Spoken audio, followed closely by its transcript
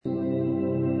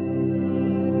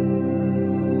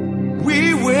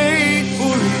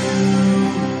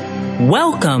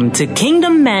Welcome to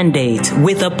Kingdom Mandate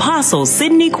with Apostle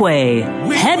Sidney Quay,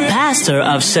 head pastor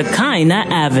of Shekinah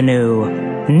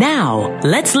Avenue. Now,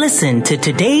 let's listen to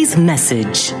today's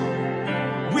message.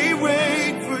 We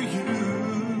wait for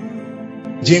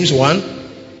you. James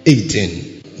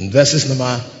 1:18, verses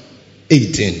number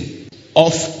 18.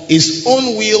 Of his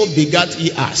own will begat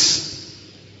he us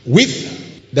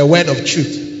with the word of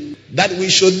truth, that we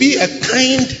should be a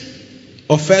kind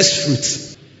of first fruit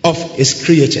of his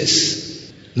creatures.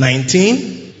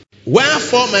 19.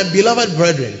 Wherefore, my beloved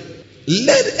brethren,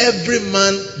 let every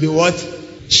man be what?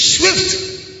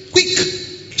 Swift, quick,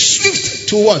 swift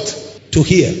to what? To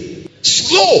hear.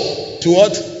 Slow to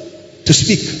what? To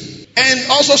speak. And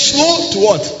also slow to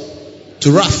what?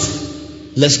 To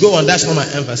wrath. Let's go on, that's not my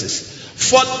emphasis.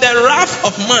 For the wrath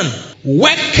of man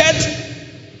worketh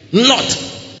not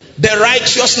the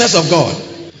righteousness of God.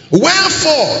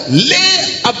 Wherefore,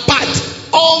 lay apart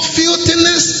all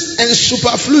filthiness and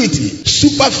superfluity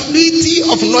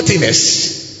of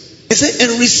naughtiness. It said,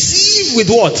 and receive with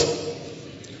what?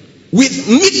 With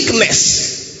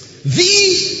meekness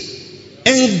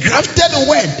the engrafted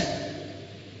word,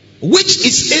 which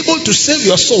is able to save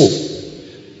your soul.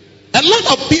 A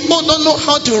lot of people don't know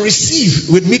how to receive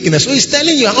with meekness. So he's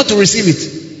telling you how to receive it.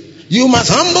 You must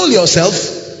humble yourself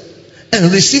and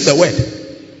receive the word.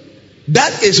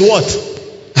 That is what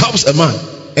helps a man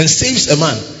and saves a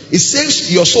man. It saves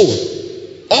your soul.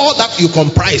 All that you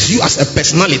comprise, you as a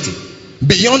personality,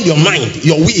 beyond your mind,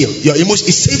 your will, your emotion,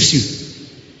 it saves you.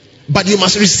 But you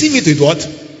must receive it with what?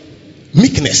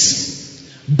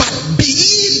 Meekness. But be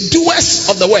ye doers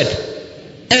of the word,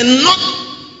 and not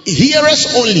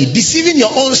hearers only, deceiving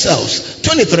your own selves.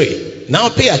 23. Now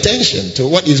pay attention to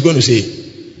what he's going to say.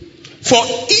 For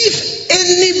if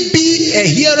any be a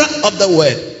hearer of the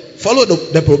word, follow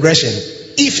the progression.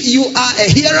 If you are a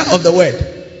hearer of the word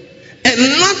and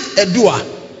not a doer,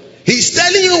 he's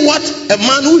telling you what a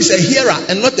man who is a hearer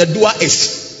and not a doer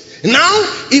is. Now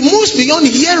he moves beyond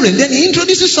hearing, then he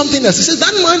introduces something else. He says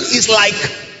that man is like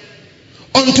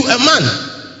unto a man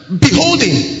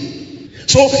beholding.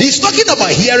 So he's talking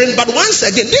about hearing, but once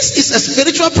again, this is a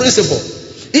spiritual principle.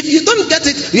 If you don't get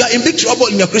it, you are in big trouble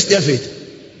in your Christian faith.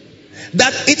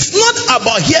 That it's not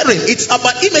about hearing, it's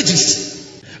about images.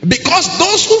 Because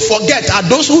those who forget are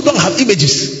those who don't have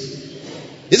images.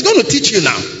 He's going to teach you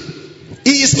now.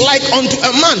 He is like unto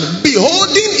a man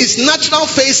beholding his natural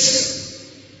face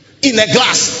in a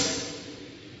glass.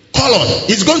 Hold on.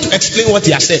 He's going to explain what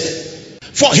he has said.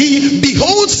 For he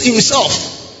beholds himself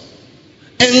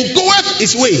and goeth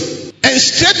his way, and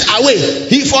straight away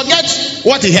he forgets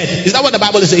what he heard. Is that what the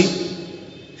Bible is saying?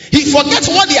 He forgets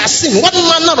what he has seen, what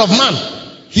manner of man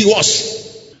he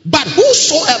was. But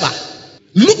whosoever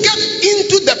looketh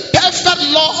into the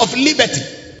perfect law of liberty.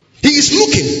 He is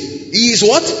looking. He is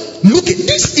what? Looking.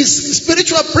 This is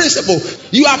spiritual principle.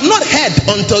 You have not heard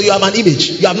until you have an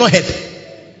image. You have not heard.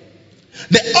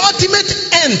 The ultimate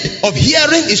end of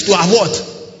hearing is to have what?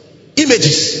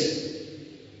 Images.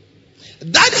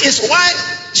 That is why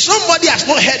somebody has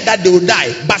not heard that they will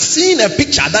die, but seeing a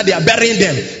picture that they are burying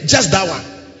them, just that one.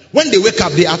 When they wake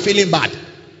up, they are feeling bad.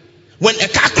 When a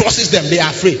car crosses them, they are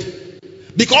afraid.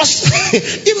 Because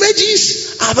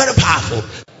images are very powerful.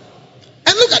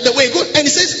 And look at the way it goes. And it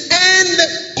says, and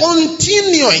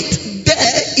continue it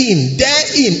therein.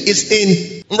 Therein is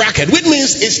in bracket, which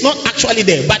means it's not actually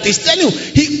there, but it's telling you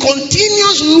he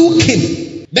continues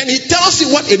looking. Then he tells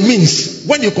you what it means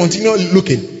when you continue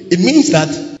looking. It means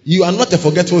that you are not a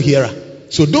forgetful hearer.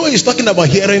 So though he's talking about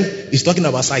hearing, he's talking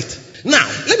about sight. Now,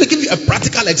 let me give you a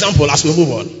practical example as we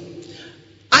move on.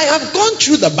 I have gone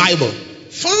through the Bible,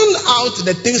 found out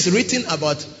the things written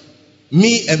about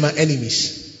me and my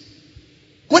enemies.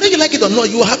 Whether you like it or not,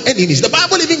 you have enemies. The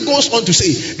Bible even goes on to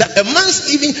say that a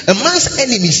man's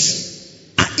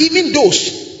enemies are even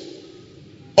those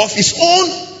of his own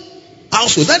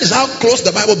household. That is how close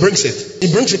the Bible brings it.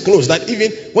 It brings it close that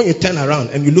even when you turn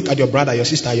around and you look at your brother, your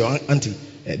sister, your auntie,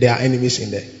 there are enemies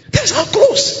in there. That's how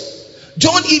close.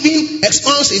 John even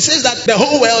expounds. It says that the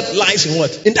whole world lies in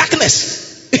what? In darkness.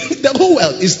 The whole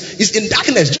world is in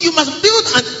darkness. You must build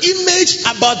an image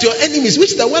about your enemies,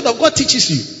 which the word of God teaches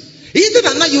you. Either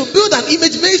than that, you build an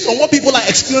image based on what people are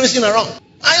experiencing around.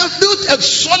 I have built a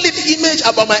solid image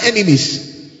about my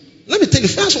enemies. Let me tell you,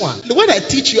 first one, the word I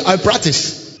teach you, I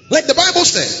practice. Like the Bible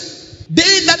said,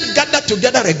 they that gather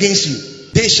together against you,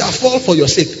 they shall fall for your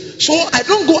sake. So I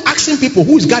don't go asking people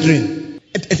who is gathering.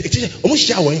 Then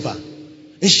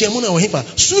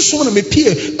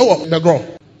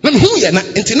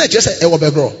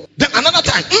another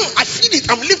time, I feel it,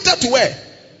 I'm lifted to where?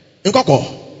 In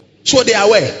Koko. So they are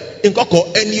where? In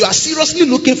Koko. And you are seriously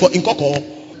looking for in Koko.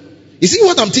 You see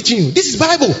what I'm teaching you? This is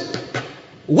Bible.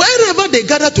 Wherever they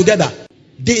gather together,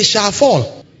 they shall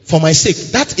fall for my sake.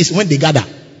 That is when they gather.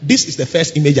 This is the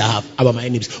first image I have about my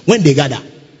enemies. When they gather,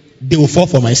 they will fall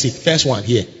for my sake. First one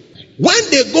here. When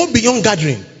they go beyond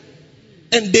gathering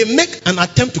and they make an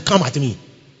attempt to come at me,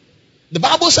 the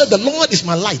Bible said, the Lord is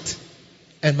my light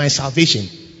and my salvation.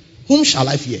 Whom shall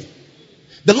I fear?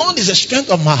 The Lord is the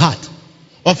strength of my heart.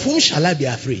 Of whom shall I be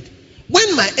afraid?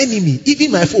 When my enemy,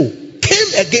 even my foe,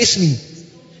 came against me,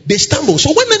 they stumble.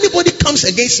 So when anybody comes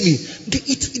against me,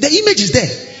 the image is there.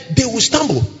 They will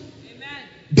stumble. Amen.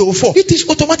 They will fall. It is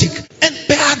automatic. And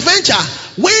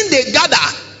peradventure, when they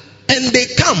gather and they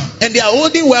come and they are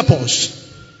holding weapons,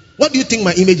 what do you think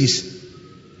my image is?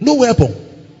 No weapon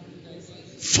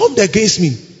formed against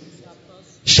me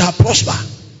shall prosper.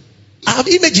 I have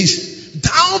images.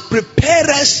 Thou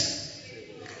preparest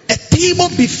a table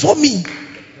before me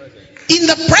in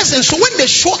the presence. So when they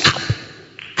show up,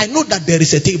 I know that there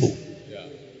is a table.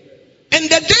 And the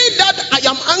day that I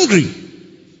am angry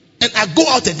and I go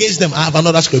out against them, I have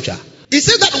another scripture. It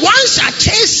says that one shall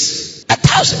chase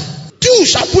 1,000, two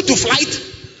shall put to flight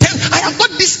 10. I have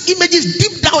got these images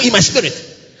deep down in my spirit.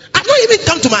 I've not even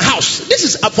come to my house. This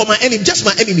is for my enemy, just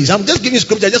my enemies. I'm just giving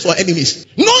scripture just for enemies.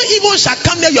 No evil shall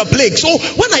come near your plague. So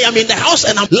when I am in the house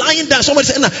and I'm lying down, somebody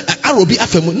said, no.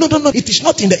 It is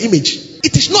not in the image.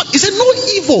 It is not. It said, no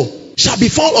evil shall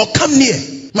befall or come near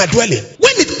my dwelling.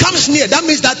 When it comes near, that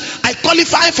means that I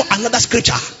qualify for another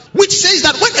scripture, which says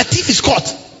that when a thief is caught,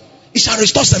 he shall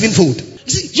restore sevenfold. You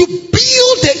see, you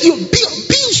build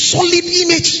solid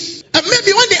image. And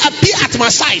maybe when they appear at my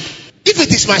side, if it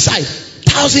is my side,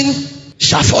 1,000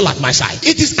 shall fall at my side.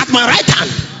 It is at my right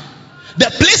hand,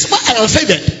 the place where I am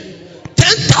favored,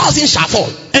 10,000 shall fall.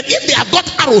 And if they have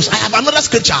got arrows, I have another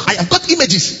scripture. I have got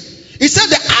images. It says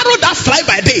the arrow that fly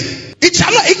by day, it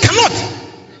cannot.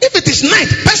 If it is night,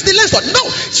 pestilence or no.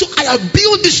 So I have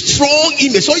built this strong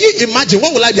image. So you imagine,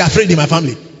 what will I be afraid in my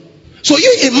family? So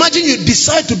you imagine you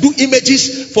decide to do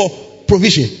images for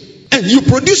provision, and you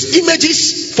produce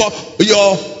images for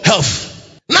your health.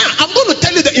 Now I'm going to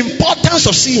tell you the importance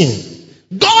of seeing.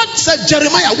 God said,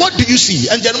 Jeremiah, what do you see?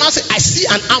 And Jeremiah said, I see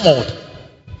an almond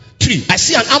tree. I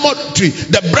see an almond tree,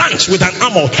 the branch with an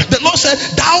almond. The Lord said,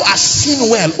 thou hast seen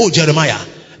well, O Jeremiah.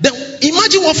 Then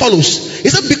imagine what follows. He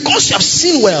said, because you have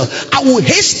seen well, I will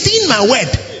hasten my word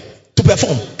to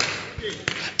perform.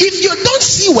 If you don't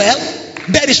see well,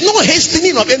 there is no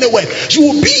hastening of any word. You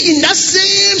will be in that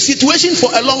same situation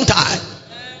for a long time.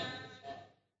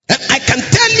 And I can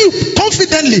tell you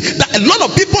confidently that a lot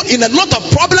of people in a lot of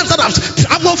problems that have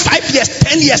traveled 5 years,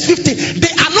 10 years, 15, they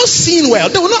are not seeing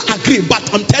well. They will not agree. But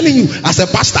I'm telling you, as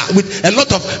a pastor with a lot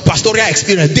of pastoral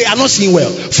experience, they are not seeing well.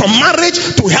 From marriage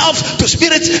to health to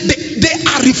spirit, they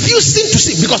are refusing to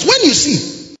see. Because when you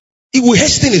see, it will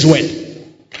hasten his word.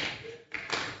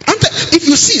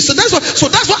 If you see, so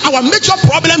that's what our major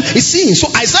problem is seeing. So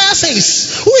Isaiah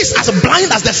says, who is as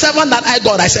blind as the servant that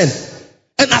God I sent?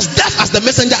 And as deaf as the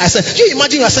messenger I sent. You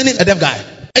imagine you are sending a deaf guy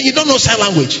and you don't know sign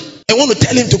language and want to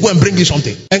tell him to go and bring you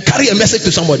something and carry a message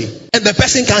to somebody and the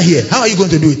person can't hear. How are you going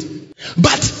to do it?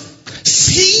 But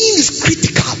seeing is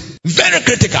critical, very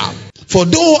critical. For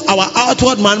though our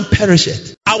outward man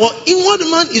perisheth, our inward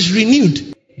man is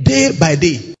renewed day by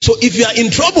day. So if you are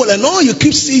in trouble and all you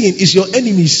keep seeing is your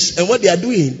enemies and what they are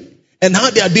doing and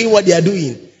how they are doing what they are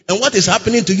doing and what is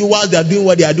happening to you while they are doing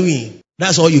what they are doing,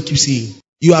 that's all you keep seeing.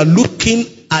 You are looking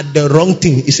at the wrong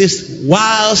thing. It says,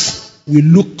 whilst we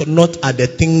look not at the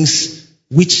things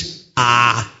which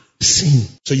are seen.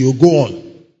 So you go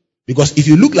on. Because if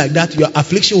you look like that, your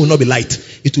affliction will not be light.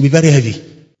 It will be very heavy.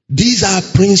 These are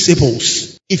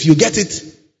principles. If you get it,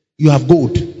 you have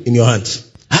gold in your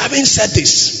hands. Having said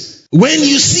this, when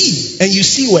you see and you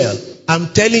see well,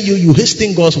 I'm telling you, you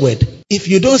hasten God's word. If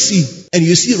you don't see and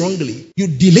you see wrongly, you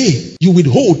delay, you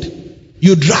withhold,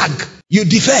 you drag, you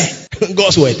defer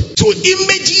God's word. So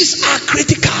images are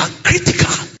critical.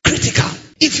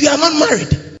 If you are not married,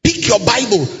 pick your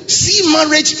Bible. See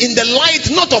marriage in the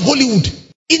light, not of Hollywood.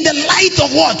 In the light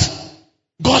of what?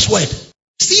 God's word.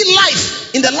 See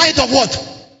life in the light of what?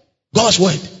 God's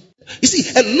word. You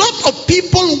see, a lot of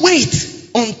people wait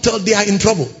until they are in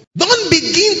trouble. Don't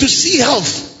begin to see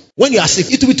health when you are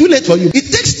sick. It will be too late for you.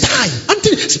 It takes time. I'm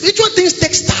telling you, spiritual things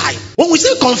takes time. When we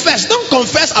say confess, don't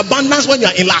confess abundance when you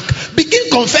are in lack. Begin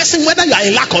confessing whether you are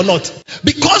in lack or not.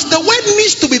 Because the word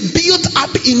needs to be built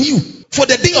up in you for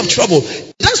the day of trouble.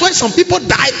 That's why some people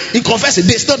die in confessing.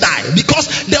 They still die. Because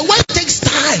the word takes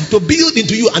time to build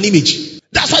into you an image.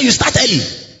 That's why you start early.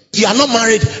 If you are not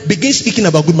married, begin speaking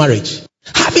about good marriage.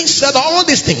 Having said all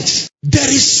these things, there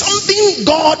is something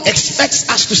God expects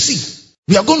us to see.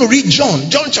 We are going to read John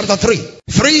chapter 3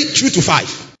 through to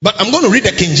 5. But I'm going to read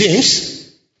the King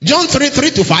James. John 3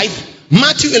 to 5.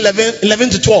 Matthew 11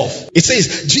 to 12. It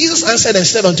says, Jesus answered and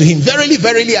said unto him, Verily,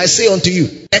 verily, I say unto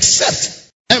you,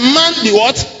 except a man be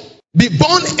what? Be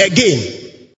born again.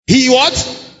 He what?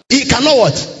 He cannot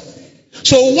what?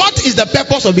 So what is the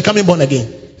purpose of becoming born again?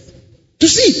 To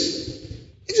see.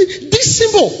 This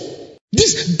simple.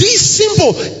 This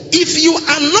simple. If you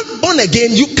are not born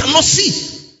again, you cannot see.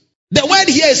 The word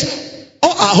here is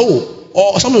o-aho,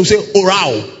 or some will say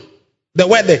orao. The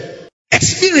word there.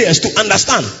 Experience, to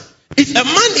understand. If a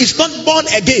man is not born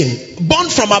again, born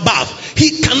from above,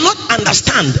 he cannot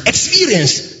understand,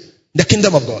 experience the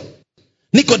kingdom of God.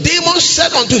 Nicodemus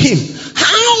said unto him,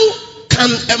 how can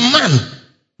a man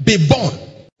be born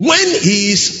when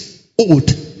he is old?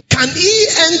 Can he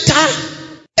enter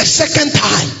a second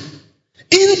time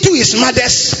into his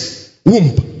mother's womb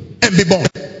and be born?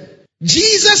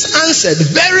 Jesus answered,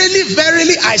 Verily,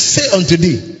 verily, I say unto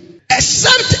thee,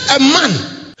 except a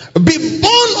man be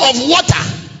born of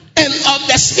water and of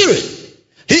the Spirit,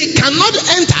 he cannot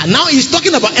enter. Now he's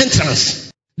talking about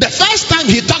entrance. The first time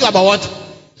he talked about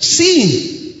what?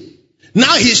 Seeing.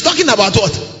 Now he's talking about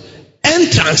what?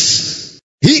 Entrance.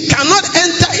 He cannot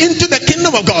enter into the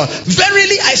kingdom of God.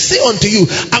 Verily I say unto you,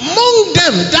 among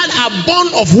them that are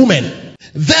born of women,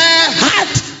 there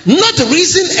hath not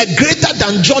risen a greater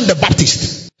than John the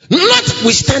Baptist.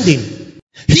 Notwithstanding,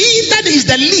 he that is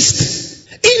the least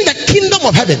in the kingdom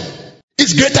of heaven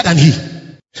is greater than he.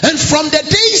 And from the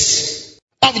days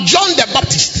of John the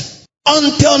Baptist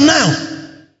until now,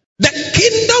 the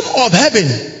kingdom of heaven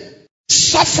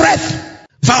suffereth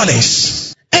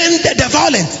violence, and the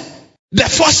violent, the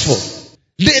forceful,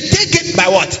 they take it by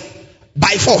what?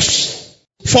 By force.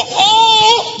 For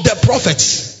all the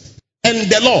prophets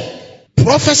and the law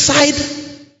prophesied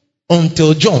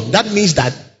until John. That means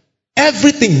that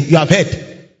everything you have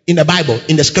heard in the Bible,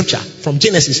 in the scripture, from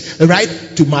Genesis right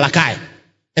to Malachi,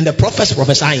 and the prophets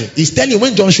prophesying, is telling you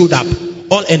when John showed up,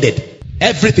 all ended.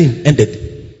 Everything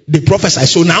ended. They prophesied.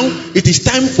 So now it is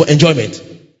time for enjoyment.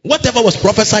 Whatever was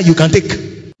prophesied, you can take.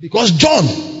 Because John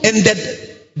ended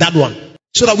that one.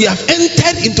 So that we have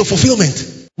entered into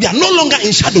fulfillment. We are no longer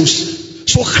in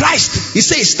shadows. So Christ, he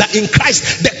says that in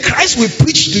Christ, the Christ we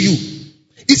preach to you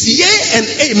is yea and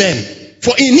amen.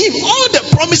 For in him all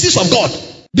the promises of God,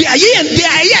 they are yea and they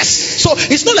are yes. So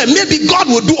it's not like maybe God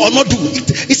will do or not do.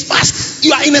 It's fast.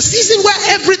 You are in a season where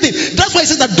everything. That's why it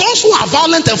says that those who are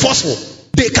violent and forceful,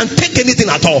 they can take anything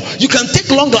at all. You can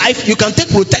take long life, you can take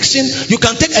protection, you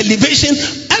can take elevation.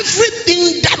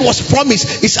 Everything that was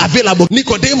promised is available.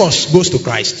 Nicodemus goes to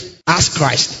Christ. Ask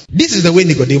Christ. This is the way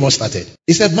Nicodemus started.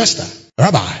 He said, Master,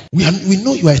 Rabbi, we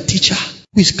know you are a teacher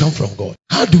who is come from God.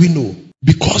 How do we know?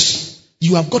 Because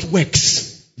you have got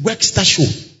works that show.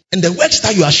 And the works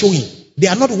that you are showing, they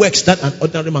are not works that an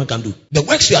ordinary man can do. The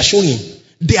works you are showing,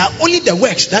 they are only the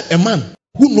works that a man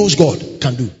who knows God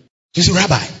can do. You say,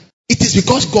 Rabbi, it is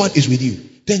because God is with you.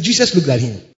 Then Jesus looked at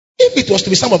him. If it was to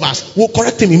be some of us, we'll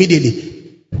correct him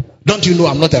immediately. Don't you know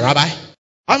I'm not a rabbi?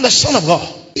 I'm the Son of God.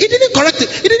 He didn't correct it.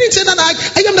 He didn't say that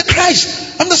I am the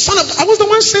Christ. I'm the Son of God. I was the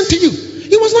one sent to you.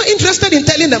 He was not interested in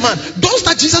telling the man. Those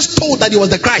that Jesus told that he was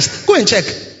the Christ, go and check.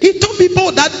 He told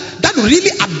people that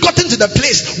really had gotten to the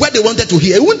place where they wanted to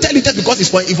hear. He won't tell you just because it's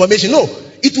for information. No.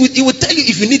 He would tell you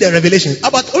if you need a revelation.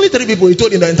 About only 3 people he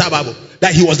told in the entire Bible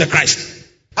that he was the Christ.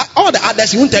 All the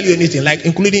others, he won't tell you anything, like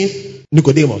including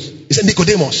Nicodemus. He said,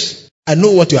 Nicodemus, I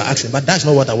know what you are asking, but that's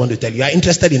not what I want to tell you. You are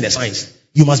interested in the science.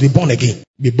 You must be born again.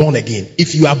 Be born again.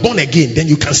 If you are born again, then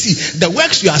you can see the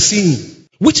works you are seeing,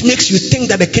 which makes you think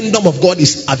that the kingdom of God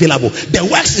is available. The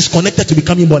works is connected to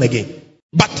becoming born again.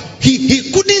 But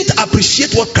he couldn't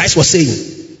appreciate what Christ was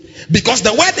saying. Because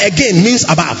the word again means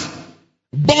above.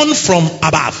 Born from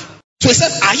above. So he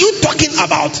said, are you talking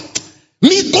about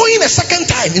me going a second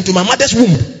time into my mother's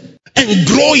womb and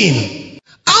growing?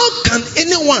 How can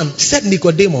anyone, said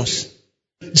Nicodemus.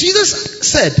 Jesus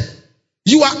said,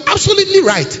 you are absolutely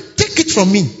right. Take it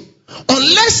from me.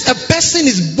 Unless a person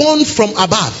is born from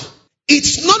above,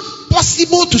 it's not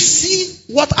possible to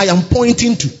see what I am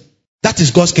pointing to. That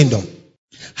is God's kingdom.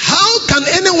 How can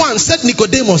anyone, said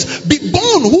Nicodemus, be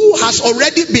born who has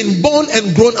already been born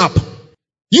and grown up?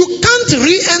 You can't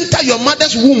re-enter your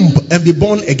mother's womb and be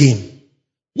born again.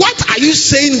 What are you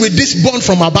saying with this born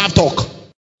from above talk?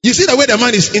 You see the way the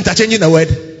man is interchanging the word?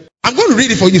 I'm going to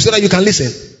read it for you so that you can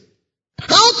listen.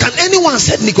 How can anyone,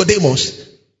 said Nicodemus,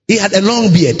 he had a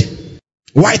long beard,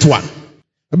 white one,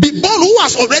 be born who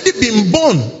has already been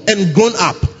born and grown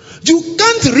up? You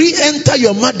can't re-enter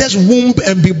your mother's womb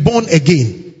and be born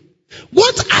again.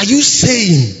 What are you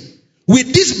saying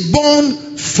with this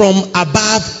born from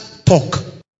above talk?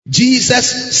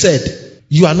 Jesus said,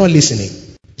 you are not listening.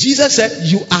 Jesus said,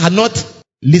 you are not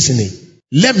listening.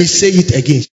 Let me say it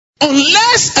again.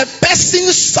 Unless a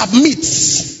person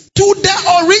submits to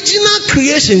the original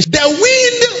creation, the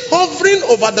wind hovering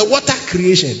over the water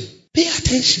creation, pay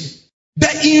attention. The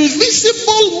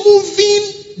invisible moving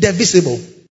the visible.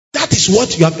 That is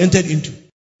what you have entered into.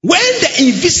 When the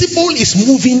invisible is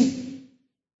moving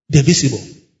the visible.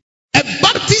 A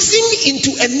baptism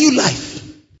into a new life.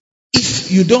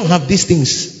 If you don't have these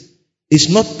things, it's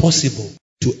not possible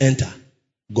to enter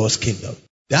God's kingdom.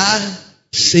 That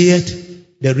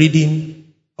saith the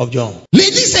reading of John.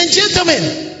 Ladies and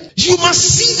gentlemen, you must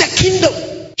see the kingdom.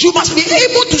 You must be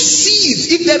able to see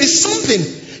it if there is something.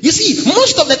 You see,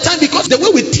 most of the time, because the way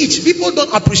we teach, people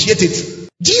don't appreciate it.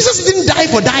 Jesus didn't die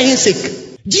for dying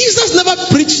sake. Jesus never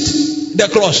preached the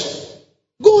cross.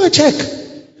 Go and check.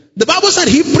 The Bible said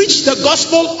he preached the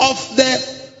gospel of the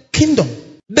kingdom.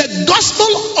 The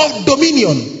gospel of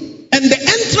dominion. And the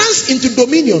entrance into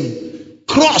dominion.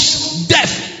 Cross,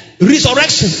 death,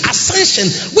 resurrection, ascension,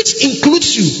 which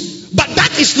includes you. But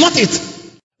that is not it.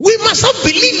 We must have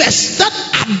believers that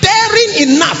are daring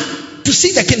enough to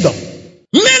see the kingdom.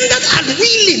 Men that are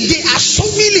willing, they are so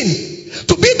willing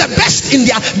to be the best in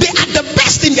they are the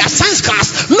best in their science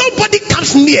class. Nobody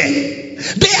comes near.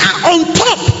 They are on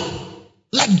top.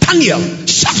 Like Daniel,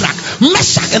 Shadrach,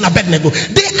 Meshach, and Abednego.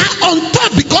 They are on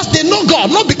top because they know God,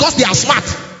 not because they are smart.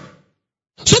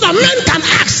 So that men can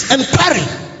ask and query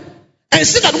and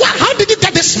say that, wow, how did you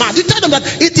get this smart? You tell them that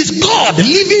it is God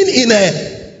living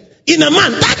in a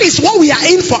man. That is what we are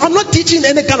in for. I'm not teaching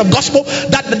any kind of gospel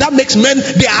that makes men,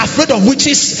 they are afraid of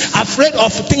witches, afraid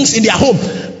of things in their home.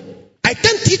 I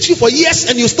can teach you for years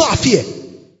and you still have fear.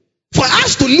 For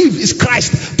us to live is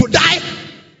Christ. To die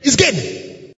is gain.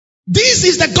 This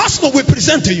is the gospel we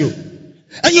present to you.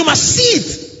 And you must see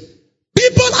it.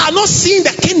 People are not seeing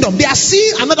the kingdom. They are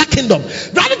seeing another kingdom.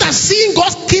 Rather than seeing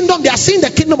God's kingdom, they are seeing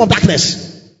the kingdom of darkness.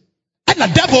 And the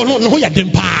devil, we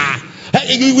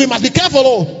must be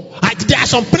careful. There are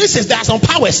some princes, there are some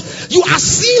powers. You are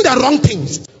seeing the wrong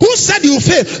things. Who said you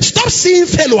fail? Stop seeing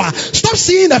failure. Stop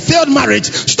seeing a failed marriage.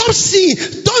 Stop seeing.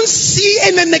 Don't see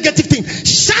any negative thing.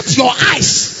 Shut your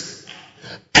eyes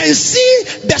and see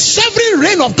the sovereign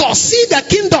reign of God. See the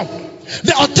kingdom,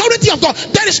 the authority of God.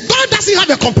 God doesn't have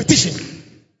a competition.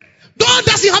 God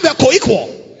doesn't have a co-equal.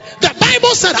 The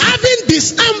Bible said, having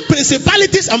disarmed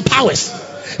principalities and powers,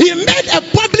 he made a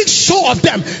public show of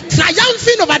them,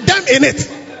 triumphing over them in it.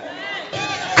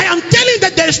 I am telling you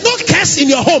that there is no curse in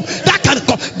your home that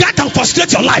can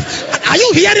frustrate your life. Are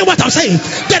you hearing what I'm saying?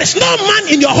 There is no man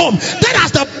in your home that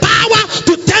has the power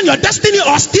to turn your destiny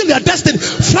or steal your destiny.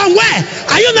 From where?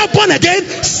 Are you not born again?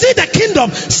 See the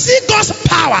kingdom. See God's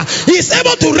power. He is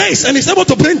able to raise and he's able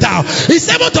to bring down. He's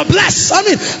able to bless.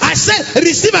 I said,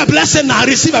 receive a blessing now.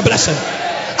 Receive a blessing.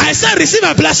 I said, receive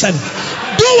a blessing.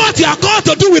 Do what you are called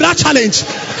to do without challenge.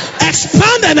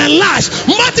 Expand and enlarge.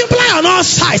 Multiply on all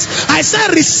sides. I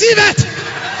said, receive it.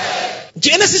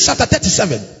 Genesis chapter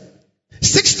 37,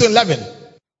 6 to 11.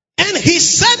 And he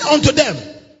said unto them,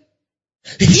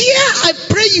 hear, I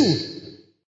pray you,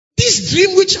 this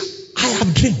dream which I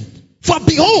have dreamed. For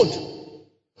behold,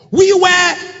 we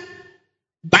were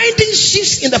binding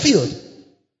sheaves in the field.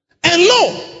 And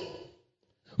lo,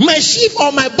 my sheaf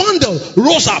or my bundle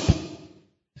rose up,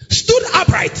 stood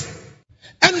upright.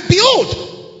 And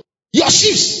behold, your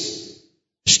sheaves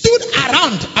stood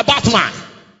around about mine,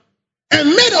 and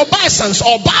made obeisance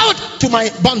or bowed to my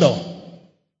bundle.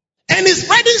 And his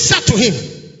brethren said to him,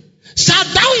 shalt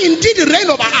thou indeed reign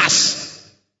over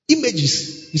us?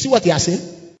 Images. You see what he has said?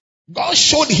 God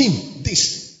showed him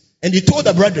this. And he told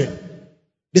the brethren,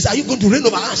 they said, are you going to reign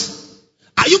over us?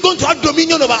 Are you going to have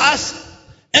dominion over us?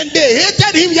 And they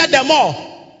hated him yet the more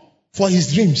for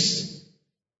his dreams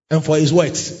and for his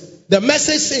words. The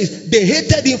message says they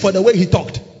hated him for the way he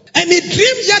talked. And he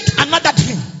dreamed yet another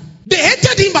dream. They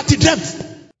hated him, but he dreamt.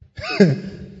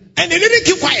 And he didn't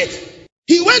keep quiet.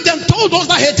 He went and told those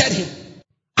that hated him,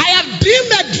 I have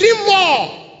dreamed a dream more.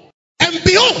 And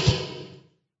behold,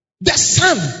 the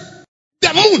sun,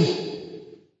 the moon,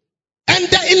 and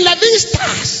the 11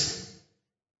 stars,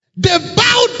 they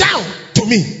bowed down to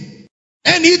me.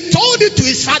 And he told it to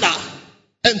his father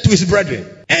and to his brethren.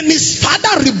 And his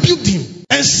father rebuked him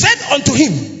and said unto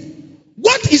him,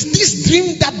 what is this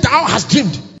dream that thou hast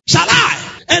dreamed? Shall I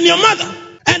and your mother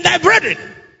and thy brethren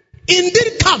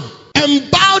indeed come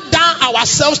and bow down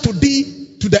ourselves to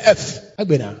thee to the earth?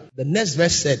 The next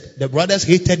verse said, the brothers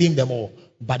hated him the more,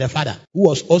 but the father, who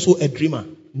was also a dreamer,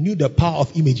 knew the power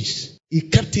of images. He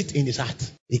kept it in his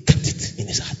heart. He kept it in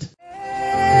his heart.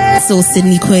 Apostle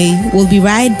Sidney Quay will be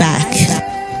right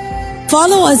back.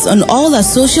 Follow us on all our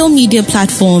social media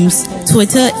platforms,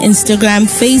 Twitter, Instagram,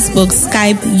 Facebook,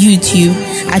 Skype, YouTube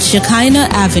at Shekinah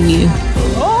Avenue.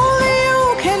 Only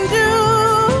you can do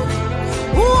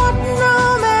what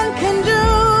no man can do.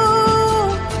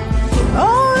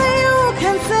 Only you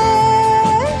can say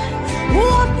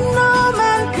what no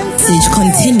man can say. Message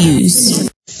continues.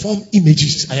 Form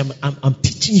images. I'm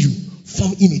teaching you.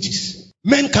 Form images.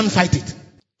 Men can't fight it.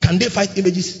 Can they fight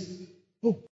images?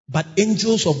 No. But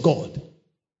angels of God,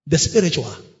 the spiritual,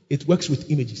 it works with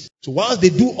images. So whilst they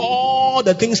do all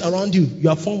the things around you, you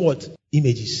have formed what?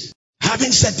 Images.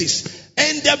 Having said this,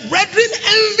 and the brethren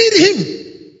envied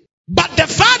him, but the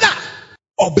father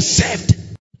observed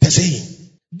the saying.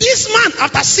 This man,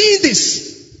 after seeing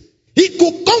this, he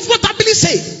could comfortably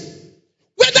say,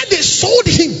 whether they sold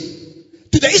him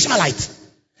to the Ishmaelites,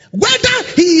 whether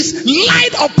he is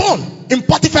lied upon in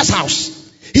Potiphar's house,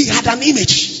 he had an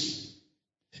image.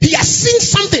 He has seen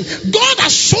something. God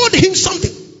has showed him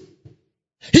something.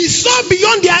 He saw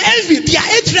beyond their envy, their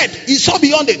hatred. He saw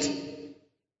beyond it.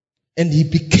 And he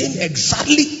became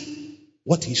exactly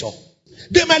what he saw.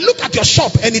 They might look at your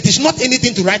shop and it is not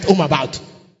anything to write home about.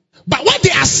 But what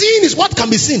they are seeing is what can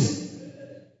be seen.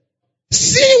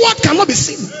 See what cannot be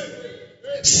seen.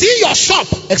 See your shop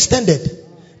extended,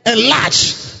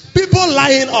 enlarged, people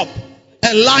lying up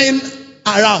and lying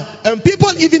around, and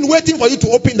people even waiting for you to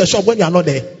open the shop when you are not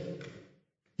there.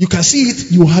 You can see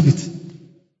it, you have it.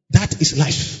 That is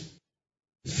life.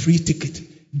 Free ticket.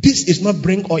 This is not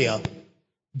bring oil.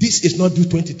 This is not do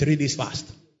 23 days fast.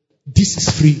 This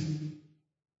is free.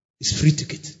 It's free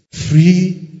ticket.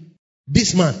 Free.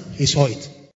 This man, he saw it.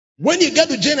 When you get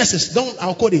to Genesis,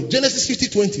 I'll quote it. Genesis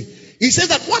 50:20. He says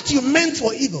that what you meant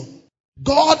for evil,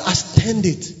 God has turned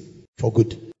it for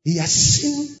good. He has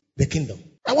seen the kingdom.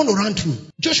 I want to run through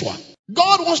Joshua.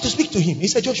 God wants to speak to him. He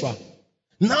said, Joshua,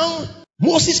 now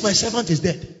Moses, my servant, is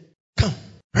dead. Come,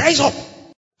 rise up.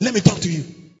 Let me talk to you.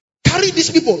 Carry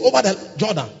these people over the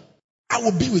Jordan. I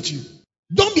will be with you.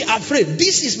 Don't be afraid.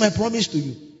 This is my promise to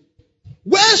you.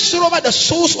 Wheresoever the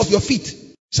soles of your feet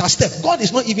shall step. God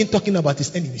is not even talking about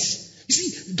his enemies. You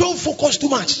see, don't focus too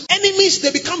much. Enemies,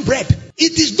 they become bread.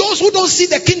 It is those who don't see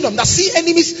the kingdom that see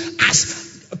enemies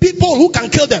as people who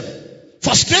can kill them,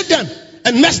 frustrate them,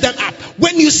 and mess them up.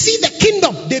 When you see the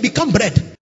kingdom, they become bread.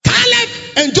 Caleb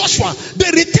and Joshua,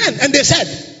 they returned and they said,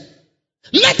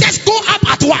 let us go up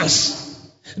at once.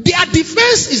 Their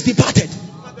defense is departed.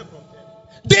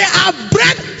 They are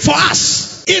bread for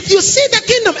us. If you see the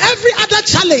kingdom, every other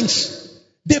challenge,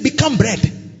 they become bread.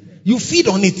 You feed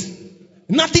on it.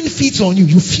 Nothing feeds on you.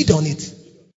 You feed on it.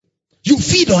 You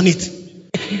feed on it.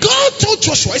 God told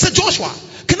Joshua, he said, Joshua,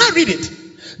 can I read it?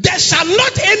 There shall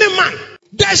not any man,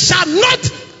 there shall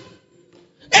not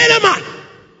any man,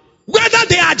 whether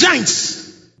they are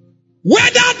giants,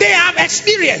 whether they have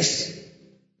experience,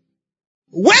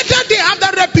 whether they have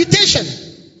the reputation,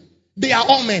 they are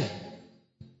all men.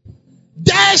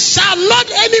 There shall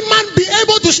not any man be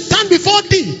able to stand before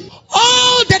thee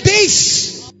all the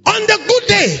days, on the good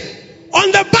day,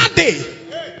 on the bad day,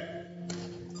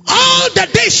 all the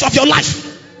days of your life.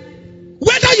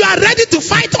 Whether you are ready to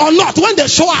fight or not, when they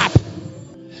show up,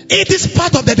 it is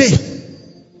part of the day.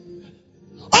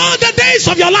 All the days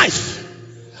of your life.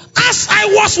 As I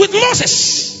was with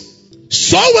Moses,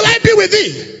 so will I be with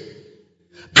thee.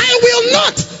 I will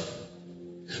not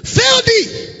fail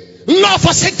thee, nor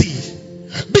forsake thee.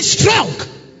 Be strong,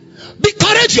 be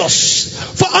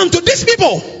courageous, for unto these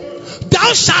people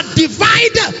thou shalt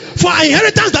divide for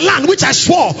inheritance the land which I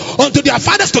swore unto their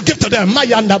fathers to give to them.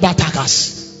 Mayanda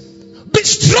Batakas. Be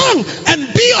strong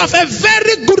and be of a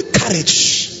very good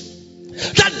courage,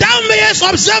 that thou mayest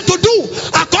observe to do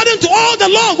according to all the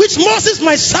law which Moses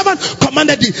my servant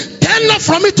commanded thee. Turn not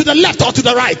from it to the left or to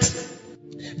the right,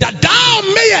 that thou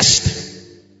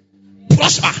mayest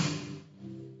prosper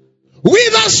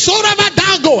whithersoever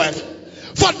thou goest.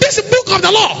 For this book of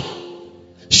the law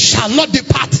shall not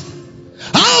depart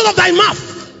out of thy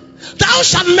mouth. Thou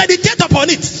shalt meditate upon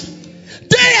it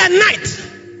day and night,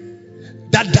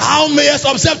 that thou mayest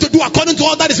observe to do according to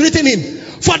all that is written in.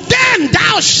 For then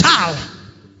thou shalt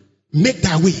make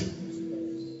thy way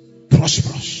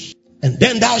prosperous, and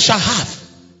then thou shalt have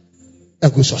a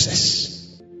good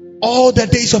success all the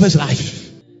days of his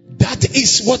life. That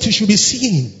is what you should be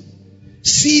seeing.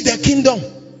 See the kingdom.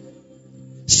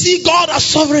 See God as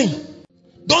sovereign.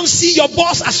 Don't see your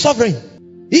boss as sovereign.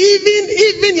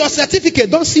 Even your certificate,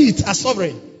 don't see it as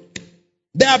sovereign.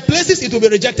 There are places it will be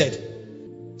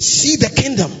rejected. See the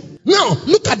kingdom. Now,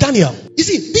 look at Daniel. You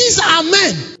see, these are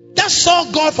men that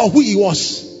saw God for who he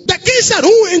was. The king said, who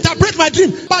will interpret my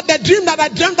dream? But the dream that I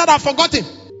dreamt that I've forgotten.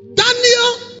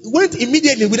 Daniel went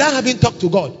immediately without having talked to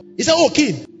God. He said, oh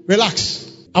king,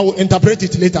 relax. I will interpret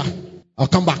it later. I'll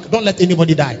come back. Don't let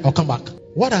anybody die. I'll come back.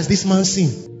 What has this man seen?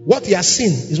 What he has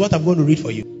seen is what I'm going to read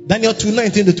for you. Daniel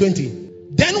 2:19-20.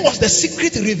 Then was the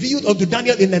secret revealed unto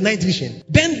Daniel in the night vision.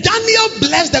 Then Daniel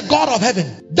blessed the God of heaven.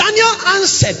 Daniel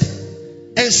answered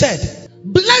and said,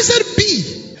 blessed be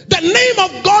the name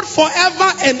of God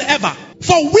forever and ever.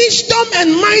 For wisdom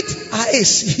and might are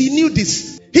his. He knew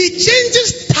this. He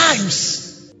changes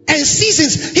times and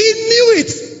seasons. He knew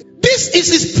it. This is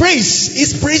his praise.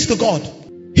 His praise to God.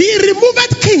 He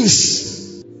removed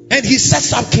kings and he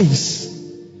sets up kings.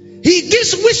 He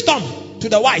gives wisdom to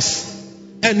the wise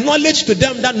and knowledge to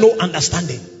them that know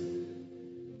understanding.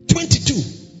 22.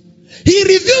 He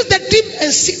reveals the deep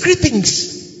and secret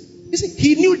things. You see,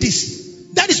 he knew this.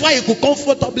 That is why he could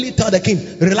comfortably tell the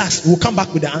king, relax, we'll come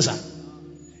back with the answer.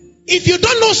 If you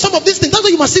don't know some of these things, that's why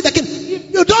you must see the king.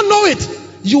 If you don't know it,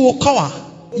 you will cower.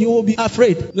 You will be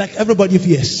afraid, like everybody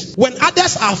fears. When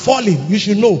others are falling, you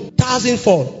should know. 1,000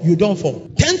 fall, you don't fall.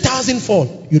 10,000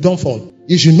 fall, you don't fall.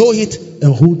 You should know it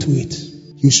and hold to it.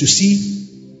 You should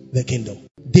see the kingdom.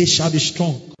 They shall be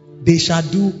strong. They shall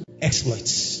do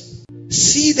exploits.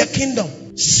 See the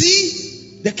kingdom.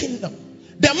 See the kingdom.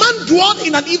 The man dwelt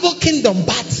in an evil kingdom,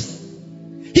 but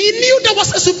he knew there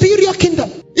was a superior kingdom.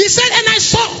 He said, and I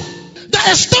saw that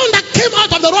a stone that came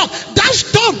out of the rock, that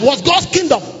stone was God's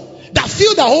kingdom that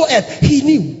filled the whole earth. He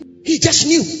knew. He just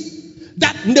knew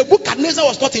that Nebuchadnezzar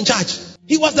was not in charge.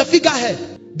 He was the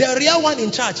figurehead. The real one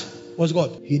in charge was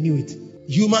God. He knew it.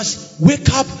 You must wake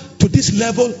up to this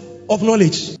level of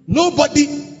knowledge. Nobody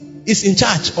is in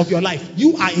charge of your life.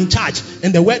 You are in charge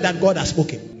in the word that God has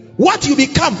spoken. What you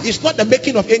become is not the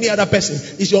making of any other person.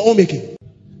 It's your own making.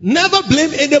 Never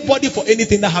blame anybody for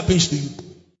anything that happens to you.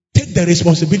 Take the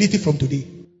responsibility from today.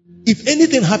 If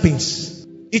anything happens,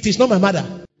 it is not my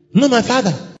mother, not my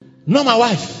father, not my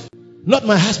wife, not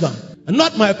my husband,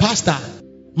 not my pastor,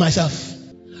 myself.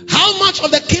 How much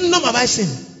of the kingdom have I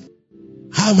seen?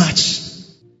 How much?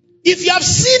 If you have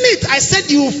seen it, I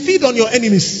said you will feed on your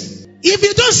enemies. If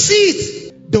you don't see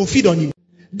it, they will feed on you.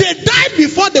 They died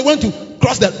before they went to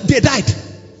cross the. They died.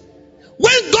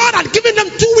 When God had given them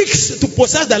 2 weeks to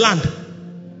possess the land,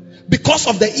 because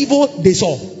of the evil they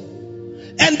saw.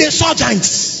 And they saw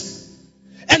giants.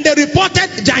 And they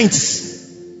reported giants.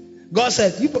 God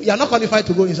said, you are not qualified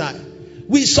to go inside.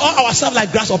 We saw ourselves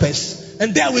like grasshoppers.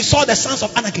 And there we saw the sons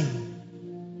of Anakim,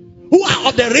 who are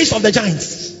of the race of the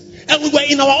giants. And we were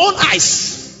in our own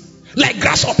eyes like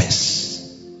grasshoppers.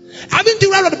 Haven't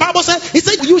you read what the Bible said? It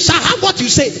said, you shall have what you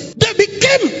say. They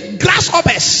became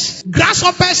grasshoppers.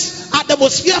 Grasshoppers are the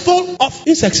most fearful of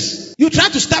insects. You try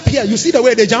to step here, you see the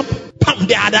way they jump. Pam,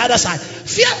 they are the other side.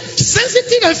 Fear,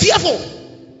 sensitive and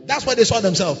fearful. That's why they saw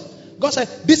themselves. God said,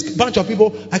 this bunch of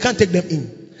people, I can't take them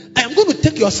in. I am going to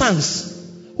take your sons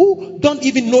who don't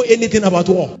even know anything about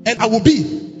war. And I will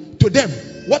be to them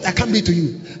what I can be to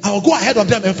you. I will go ahead of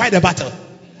them and fight the battle.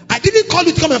 I didn't call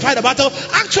you to come and fight the battle.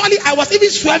 Actually, I was even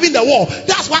swerving the war.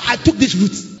 That's why I took this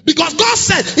route. Because God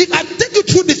said, if I take you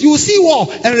through this, you will see war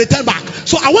and return back.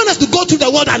 So I want us to go through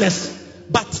the wilderness.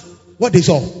 But what they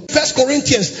saw. 1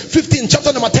 Corinthians 15,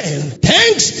 chapter number 10.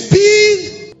 Thanks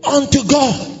be unto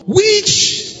God.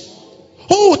 Which,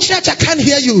 oh church, I can't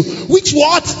hear you. Which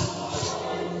what?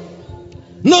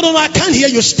 No, I can't hear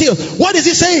you still. What is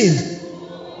he saying?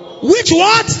 Which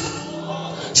what?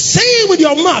 Say it with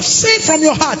your mouth. Say it from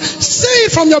your heart. Say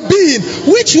it from your being.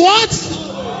 Which what?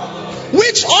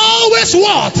 Which always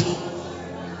what?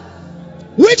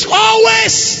 Which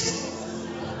always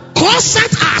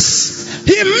causes us.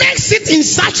 He makes it in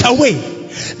such a way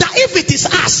that if it is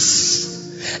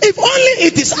us, if only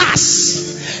it is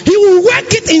us, he will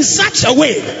work it in such a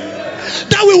way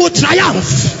that we will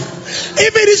triumph.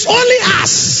 If it is only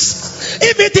us,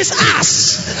 if it is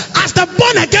us as the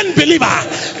born again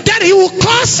believer, then he will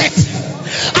cause it.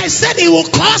 I said he will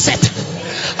cause it.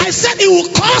 I said he will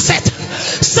cause it,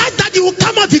 such that you will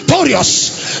come out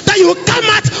victorious, that you will come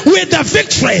out with the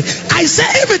victory. I said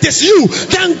if it is you,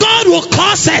 then God will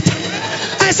cause it.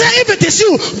 I said if it is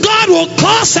you, God will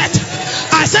cause it.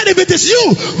 I said if it is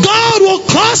you, God will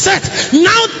cause it.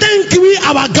 Now thank we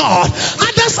our God.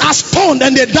 Others are stoned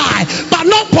and they die, but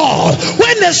not Paul.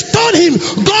 When they stone him,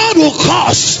 God will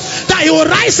cause that he will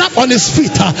rise up on his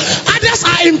feet. Others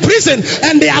are in prison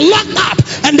and they are locked up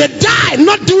and they die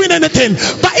not doing anything.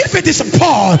 But if it is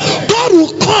Paul, God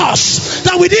will cause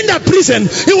that within the prison,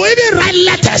 he will even write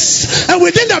letters, and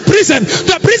within the prison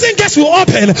gates will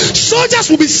open, soldiers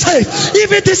will be saved.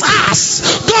 If it is us,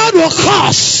 God will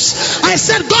cause. I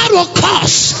said God will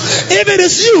cause. If it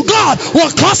is you, God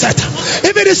will cause it.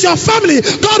 If it is your family,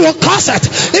 God will cause it.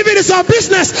 If it is your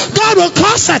business, God will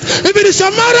cause it. If it is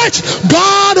your marriage,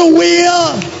 God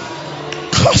will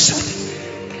cause it.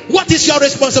 What is your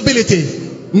responsibility?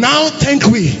 Now thank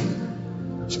we.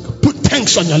 Put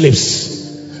thanks on your lips.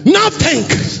 Now thank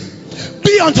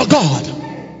be unto God,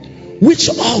 which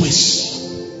always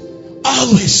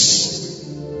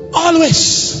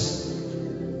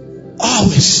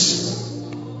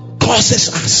causes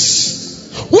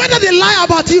us. Whether they lie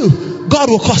about you, God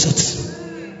will cause it.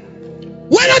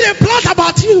 Whether they plot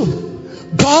about you,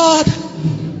 God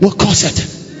will cause it.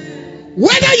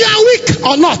 Whether you are weak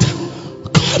or not,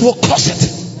 God will cause it.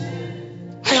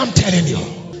 I am telling you.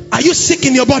 Are you sick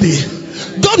in your body?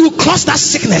 God will cause that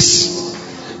sickness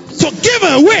to give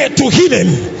a way to healing,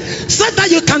 so that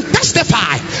you can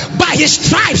testify, by his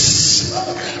stripes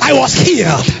I was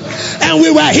healed, and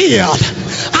we were healed.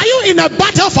 Are you in a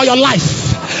battle for your life?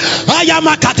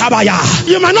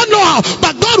 You might not know how,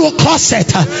 but God will cause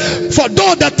it. For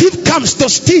though the thief comes to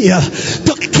steal,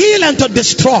 to kill, and to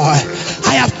destroy,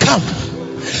 I have come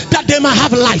that they might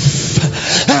have life,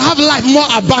 and have life more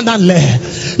abundantly.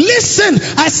 Listen,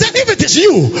 I said if it is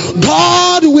you,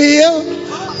 God will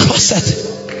cause it.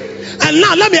 And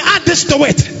now let me add this to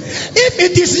it. If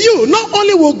it is you, not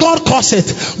only will God cause it,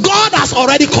 God has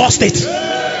already caused it.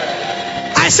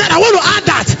 I said I want to add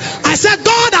that. I said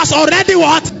God has already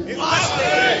what?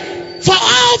 For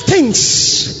all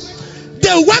things,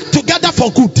 they work together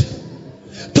for good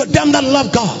to them that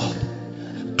love God,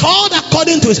 called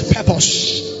according to his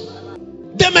purpose.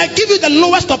 They might give you the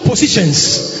lowest of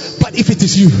positions, but if it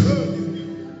is you,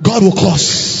 God will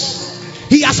cause.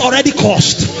 He has already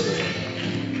caused.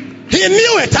 He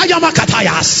knew it. I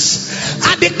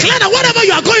declare that whatever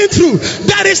you are going through,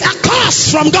 there is a cause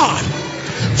from God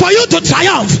for you to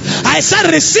triumph. I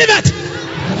said receive it.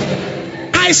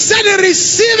 I said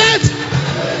receive it.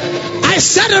 I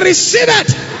said receive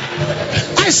it.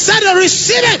 I said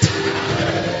receive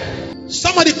it.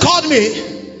 Somebody called me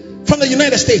from the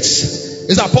United States.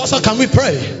 He said, Apostle, can we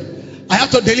pray? I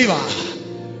have to deliver.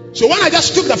 So when I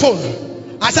just took the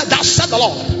phone, I said, thus said the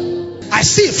Lord, I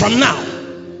see from now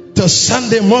till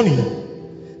Sunday morning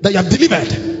that you have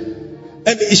delivered,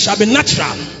 and it shall be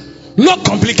natural, no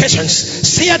complications,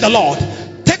 saith the Lord.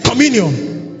 Take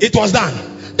communion. It was done.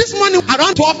 This morning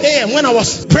around 12 a.m. when I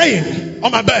was praying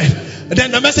on my bed,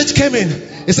 then the message came in.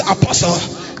 It said, Apostle,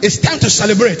 it's time to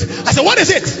celebrate. I said, what is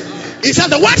it? He said,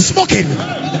 the word spoken.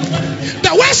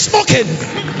 The word spoken.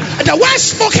 The word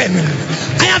spoken.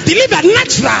 I have delivered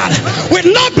natural with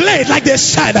no blade, like they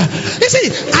said. You see,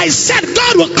 I said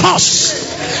God will cause.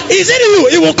 Is it you?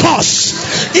 He will cause.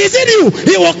 Is it you?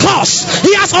 He will cause.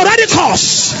 He has already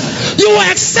caused. You will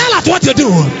excel at what you do.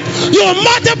 You will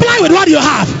multiply with what you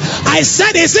have. I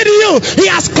said, is it you? He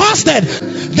has caused it.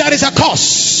 There is a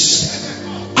cause.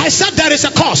 I said there is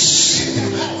a cause.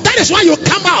 That is why you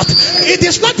come out. It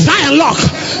is not try and lock.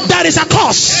 There is a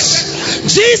cause.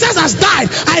 Jesus has died.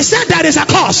 I said there is a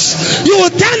cause. You will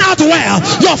turn out well.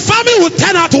 Your family will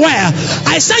turn out well.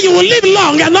 I said you will live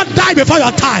long and not die before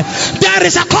your time. There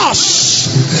is a cause.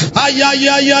 I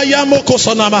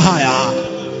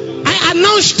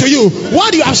announce to you,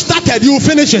 what you have started, you will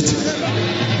finish it.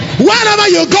 Wherever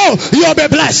you go, you will be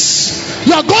blessed.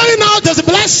 Your going out is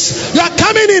blessed. Your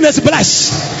coming in is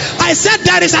blessed. I said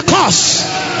there is a cause.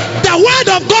 The word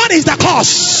of God is the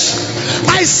cause.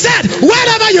 I said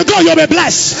wherever you go, you'll be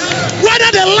blessed.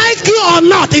 Whether they like you or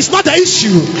not is not the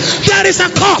issue. There is a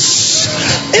cause.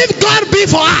 If God be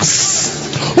for us,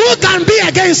 who can be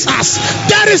against us?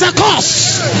 There is a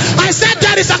cause. I said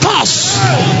there is a cause.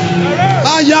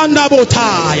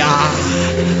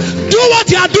 Do what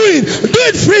you are doing. Do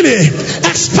it freely.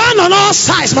 Expand on all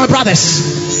sides, my brothers.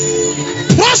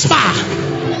 Prosper.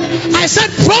 I said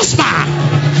prosper.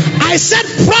 I said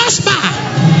prosper.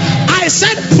 I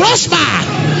said prosper.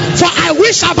 For I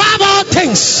wish above all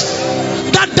things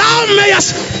that thou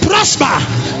mayest prosper.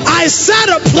 I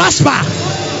said prosper.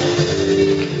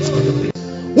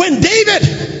 When David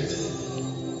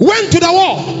went to the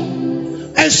war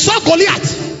and saw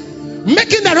Goliath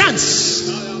making the runs,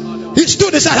 he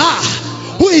stood and said,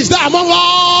 who is there among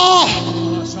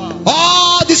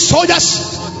all these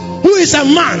soldiers? Who is a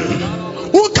man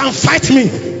who can fight me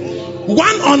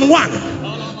one on one,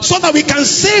 so that we can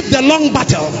save the long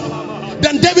battle?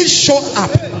 Then David showed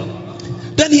up.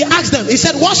 Then he asked them, he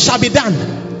said, what shall be done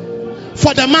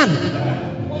for the man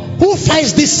who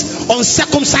fights this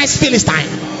uncircumcised Philistine?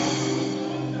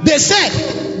 They said,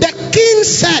 the king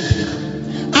said,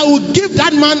 I will give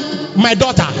that man my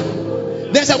daughter.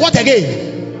 They said, what again?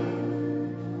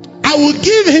 I will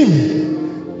give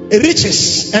him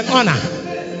riches and honor.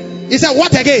 He said,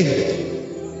 what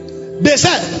again? They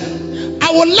said,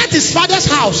 I will let his father's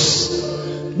house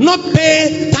not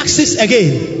pay taxes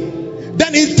again.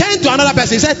 Then he turned to another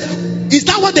person. He said, is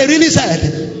that what they really said?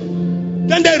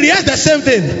 Then they realized the same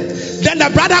thing. Then the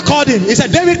brother called him. He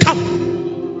said, David, come.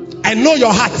 I know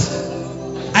your heart.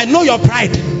 I know your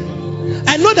pride.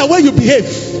 I know the way you behave.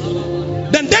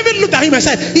 Then David looked at him and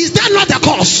said, is that not a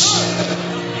curse?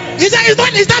 Is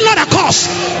that not a curse?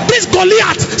 This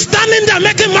Goliath standing there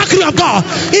making mockery of God.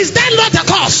 Is that not a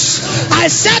curse? I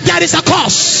said there is a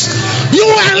curse. You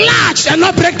will enlarge and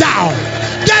not break down.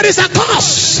 There is a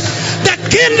curse. The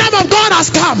kingdom of God has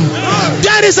come.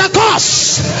 There is a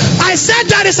curse. I said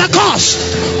there is a curse.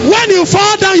 When you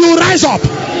fall down, you rise up.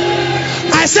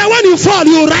 I said when you fall,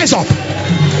 you rise up.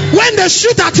 When they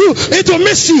shoot at you, it will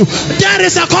miss you. There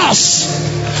is a curse.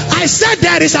 I said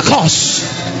there is a curse.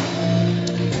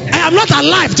 I am not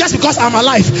alive just because I'm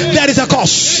alive. There is a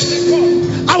curse.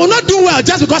 I will not do well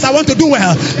just because I want to do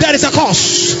well. There is a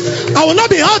curse. I will not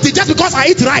be healthy just because I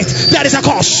eat right. There is a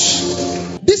curse.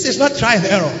 This is not trial and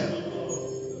error.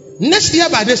 Next year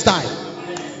by this time,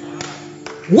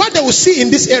 what they will see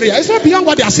in this area is not beyond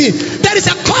what they are seeing. There is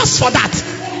a curse for that.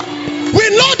 We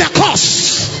know the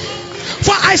curse.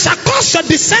 For I shall cause your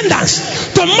descendants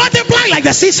to multiply like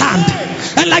the sea sand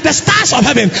and like the stars of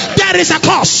heaven. There is a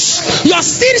curse. Your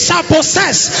seed shall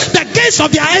possess the gates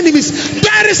of their enemies.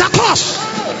 There is a curse.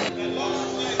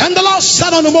 And the Lord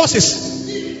said unto Moses.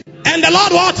 And the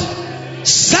Lord what?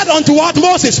 Said unto what?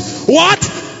 Moses. What?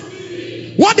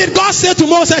 What did God say to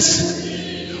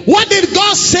Moses? What did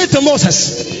God say to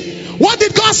Moses? What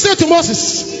did God say to Moses?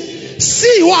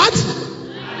 See what?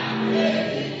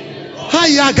 Can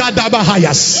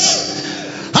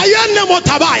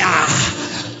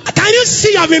you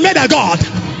see you have been made a God?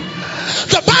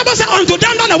 The Bible said unto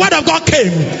them that the word of God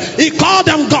came, he called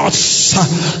them gods.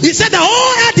 He said the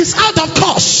whole earth is out of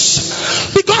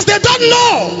course because they don't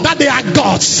know that they are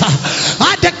gods.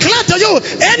 I declare to you,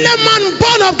 any man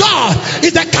born of God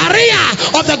is the carrier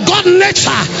of the God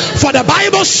nature. For the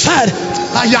Bible said,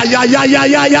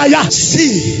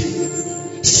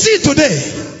 see today.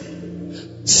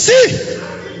 See,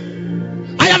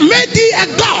 I have made thee a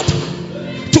God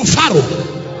to Pharaoh.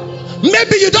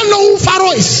 Maybe you don't know who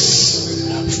Pharaoh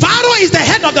is. Pharaoh is the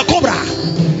head of the cobra.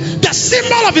 The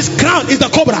symbol of his crown is the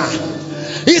cobra.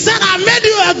 He said, I made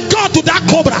you a God to that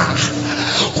cobra.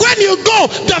 When you go,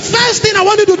 the first thing I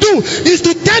want you to do is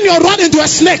to turn your rod into a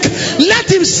snake. Let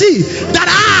him see that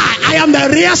I am the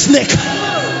real snake.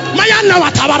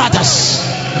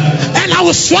 And I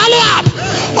will swallow up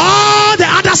all the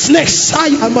other snakes.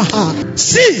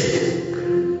 See,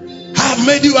 I have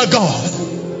made you a God.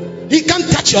 He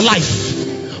can't touch your life.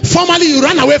 Formerly you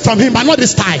ran away from him, but not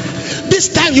this time. This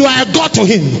time you are a God to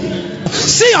him.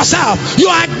 See yourself, you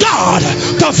are a God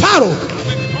to Pharaoh.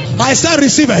 I said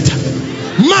receive it.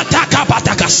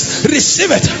 Matakapatas,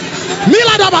 receive it.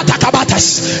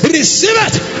 Miladabatabatas, receive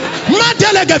it.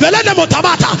 Madelegevelede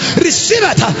motabata, receive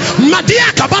it.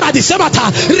 Madia kabara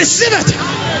disebata, receive it.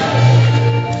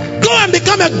 Go and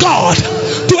become a God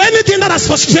to anything that has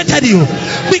frustrated you.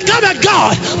 Become a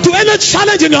God to any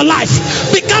challenge in your life.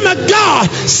 Become a God.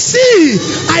 See,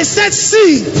 I said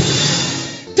see.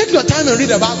 Take your time and read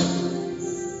the Bible.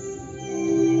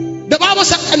 The Bible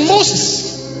said, and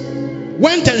Moses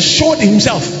went and showed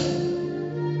himself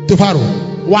to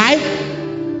Pharaoh. Why?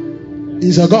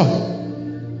 He's a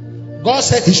God. God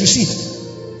said he should see.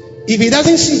 If he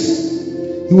doesn't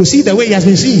see, he will see the way he has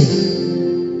been seeing.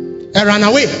 A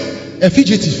runaway, a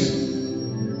fugitive.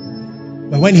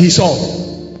 But when he saw,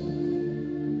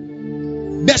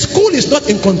 the school is not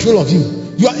in control of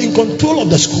you. You are in control of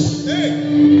the school.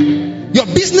 Your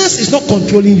business is not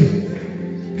controlling you.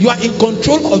 You are in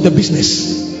control of the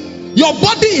business. Your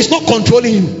body is not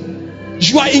controlling you.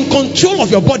 You are in control of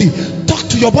your body. Talk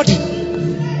to your body.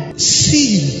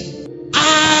 See,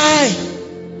 I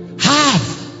have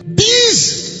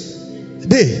this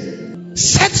day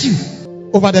set you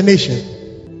over the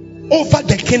nation, over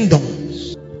the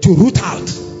kingdoms, to root out,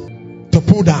 to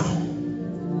pull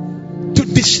down, to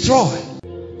destroy,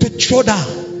 to throw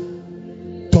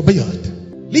down, to build.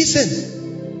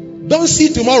 Listen, don't see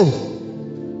tomorrow.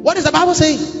 What is the Bible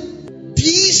saying?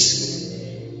 This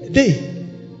day,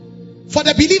 for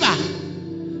the believer,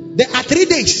 there are 3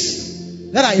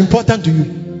 days that are important to you.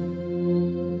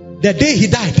 The day he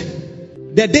died,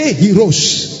 the day he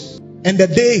rose, and the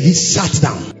day he sat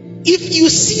down. If you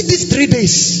see these 3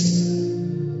 days,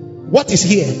 what is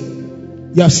here?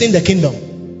 You have seen the kingdom.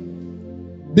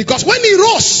 Because when he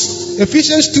rose,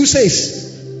 Ephesians 2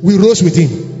 says, we rose with him.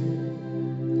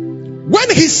 When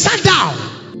he sat down,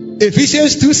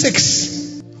 Ephesians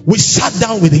 2:6, we sat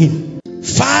down with him,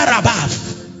 far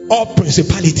above all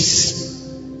principalities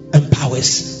and powers.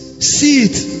 See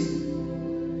it.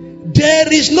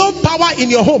 There is no power in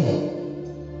your home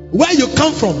where you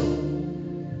come from.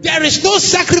 There is no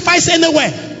sacrifice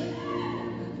anywhere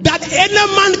that any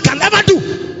man can ever do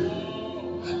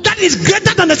that is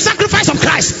greater than the sacrifice of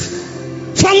Christ.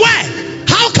 From where?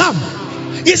 How come?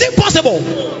 Is it possible?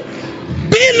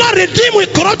 Be not redeemed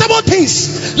with corruptible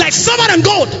things like silver and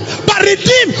gold, but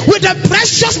redeemed with the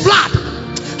precious blood.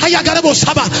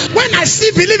 When I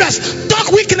see believers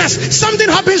talk weakness, something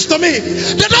happens to me.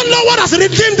 They don't know what has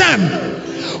redeemed them.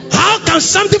 How can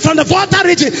something from the Volta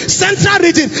region, Central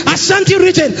region, Ashanti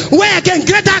region, where again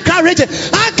Greater Accra region,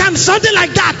 how can something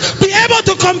like that be able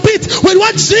to compete with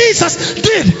what Jesus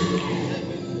did?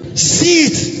 See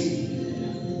it.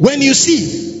 When you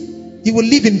see, you will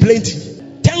live in plenty.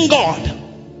 Thank God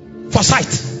for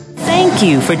sight. Thank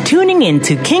you for tuning in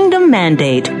to Kingdom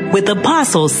Mandate with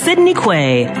Apostle Sidney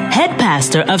Quay, head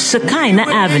pastor of Shekinah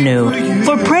Avenue.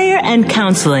 For prayer and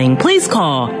counseling, please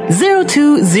call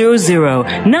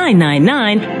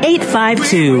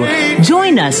 0200-999-852.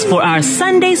 Join us for our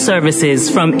Sunday services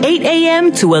from 8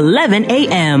 a.m. to 11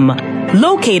 a.m.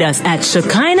 Locate us at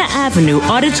Shekinah Avenue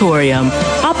Auditorium,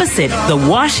 opposite the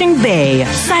Washing Bay,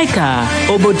 Saika,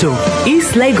 Obodo,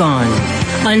 East Legon.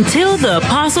 Until the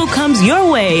apostle comes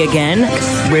your way again,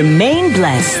 remain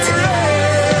blessed.